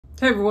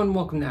Hey everyone,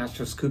 welcome to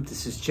AstroScoop.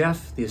 This is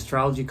Jeff, the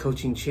astrology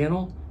coaching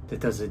channel that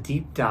does a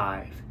deep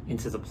dive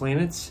into the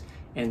planets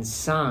and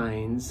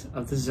signs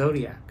of the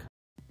zodiac.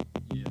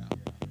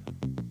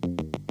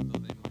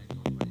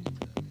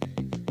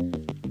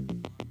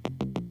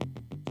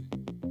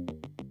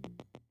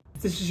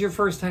 If this is your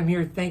first time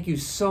here, thank you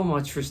so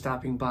much for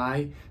stopping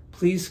by.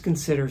 Please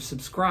consider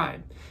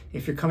subscribe.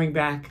 If you're coming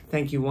back,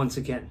 thank you once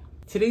again.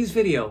 Today's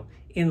video,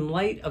 in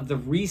light of the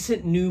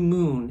recent new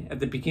moon at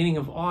the beginning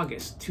of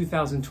August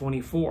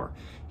 2024,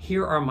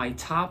 here are my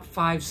top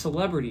 5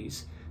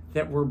 celebrities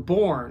that were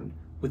born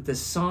with the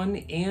sun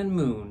and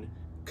moon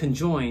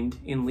conjoined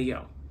in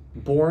Leo.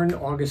 Born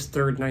August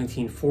 3rd,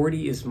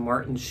 1940 is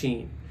Martin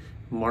Sheen.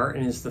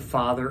 Martin is the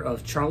father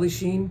of Charlie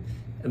Sheen,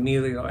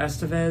 Emilio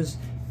Estevez,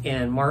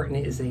 and Martin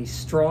is a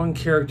strong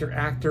character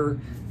actor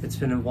that's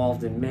been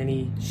involved in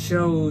many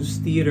shows,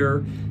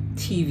 theater,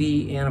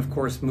 TV, and of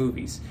course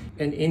movies.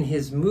 And in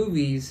his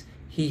movies,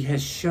 he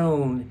has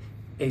shown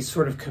a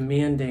sort of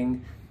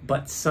commanding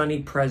but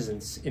sunny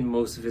presence in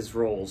most of his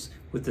roles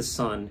with the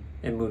sun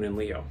and moon in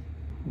Leo.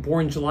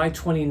 Born July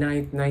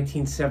 29th,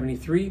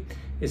 1973,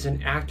 is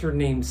an actor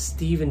named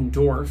Stephen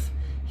Dorff.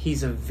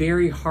 He's a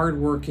very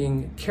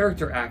hardworking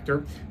character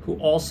actor who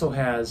also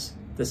has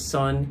the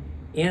sun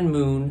and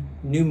moon,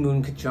 new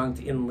moon conjunct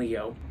in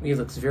Leo. He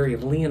looks very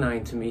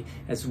leonine to me,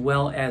 as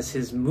well as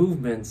his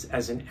movements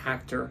as an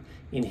actor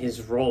in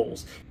his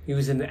roles. He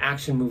was in the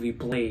action movie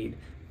Blade,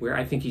 where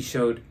I think he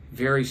showed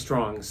very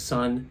strong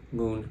sun,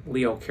 moon,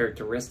 Leo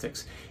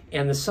characteristics.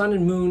 And the sun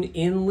and moon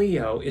in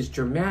Leo is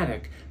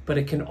dramatic, but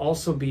it can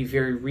also be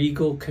very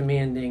regal,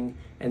 commanding,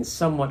 and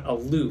somewhat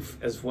aloof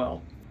as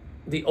well.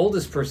 The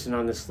oldest person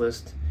on this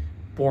list,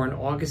 born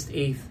August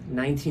 8th,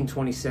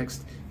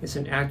 1926, is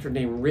an actor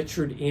named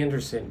Richard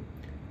Anderson,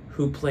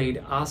 who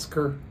played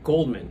Oscar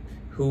Goldman,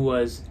 who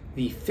was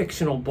the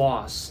fictional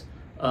boss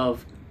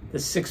of the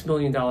 $6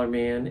 Million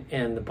Man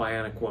and the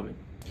Bionic Woman.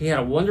 He had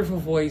a wonderful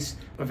voice,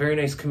 a very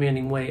nice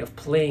commanding way of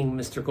playing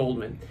Mr.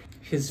 Goldman.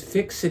 His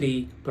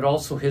fixity, but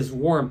also his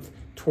warmth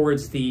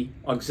towards the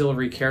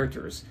auxiliary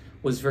characters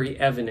was very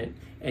evident,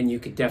 and you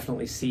could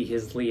definitely see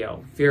his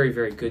Leo. Very,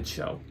 very good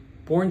show.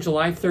 Born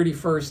July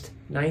 31st,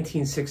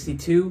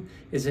 1962,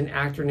 is an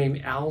actor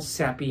named Al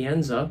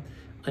Sapienza,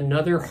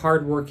 another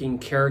hardworking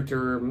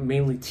character,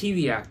 mainly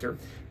TV actor,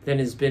 that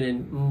has been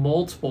in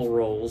multiple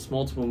roles,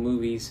 multiple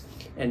movies,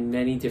 and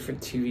many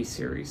different TV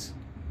series.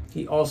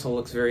 He also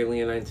looks very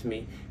leonine to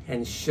me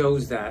and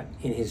shows that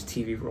in his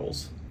TV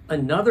roles.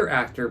 Another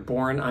actor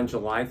born on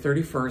July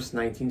 31st,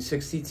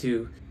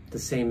 1962, the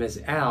same as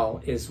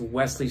Al, is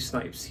Wesley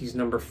Snipes. He's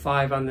number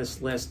 5 on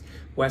this list.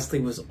 Wesley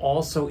was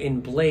also in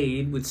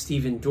Blade with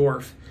Stephen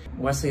Dorff.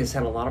 Wesley has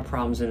had a lot of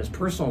problems in his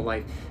personal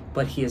life,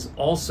 but he has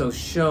also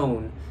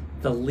shown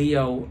the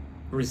Leo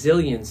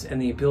resilience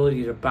and the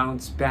ability to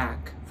bounce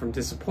back from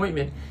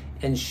disappointment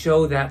and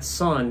show that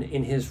sun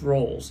in his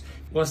roles.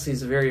 Wesley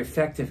is a very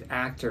effective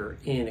actor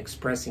in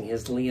expressing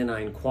his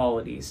leonine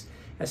qualities,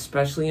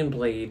 especially in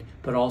Blade,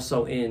 but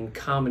also in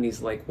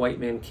comedies like White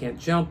Man Can't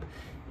Jump,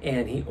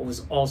 and he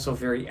was also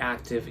very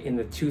active in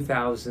the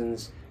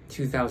 2000s,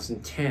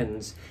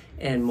 2010s,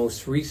 and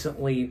most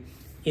recently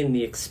in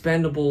The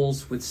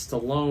Expendables with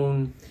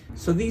Stallone.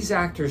 So these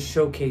actors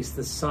showcase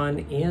the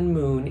sun and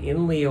moon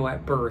in Leo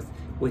at birth,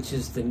 which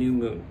is the new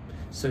moon.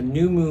 So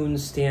new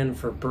moons stand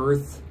for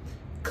birth,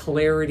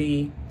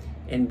 clarity,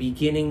 and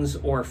beginnings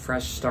or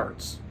fresh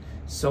starts.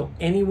 So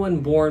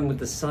anyone born with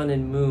the sun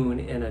and moon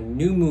in a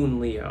new moon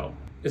Leo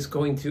is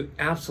going to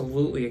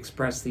absolutely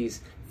express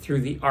these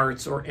through the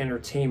arts or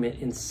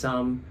entertainment in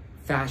some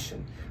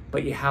fashion.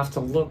 But you have to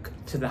look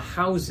to the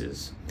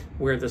houses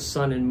where the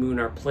sun and moon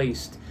are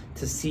placed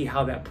to see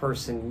how that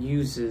person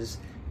uses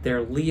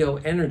their Leo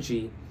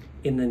energy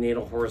in the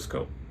natal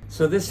horoscope.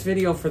 So this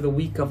video for the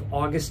week of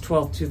August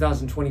 12th,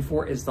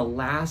 2024 is the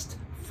last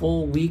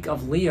full week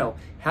of Leo.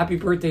 Happy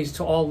birthdays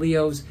to all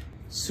Leos.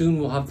 Soon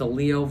we'll have the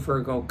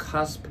Leo-Virgo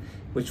cusp,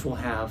 which will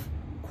have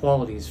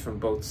qualities from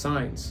both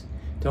signs.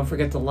 Don't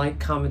forget to like,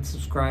 comment,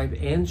 subscribe,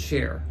 and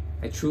share.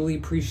 I truly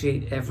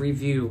appreciate every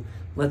view.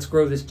 Let's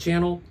grow this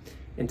channel.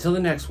 Until the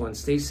next one,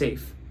 stay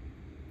safe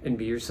and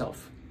be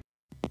yourself.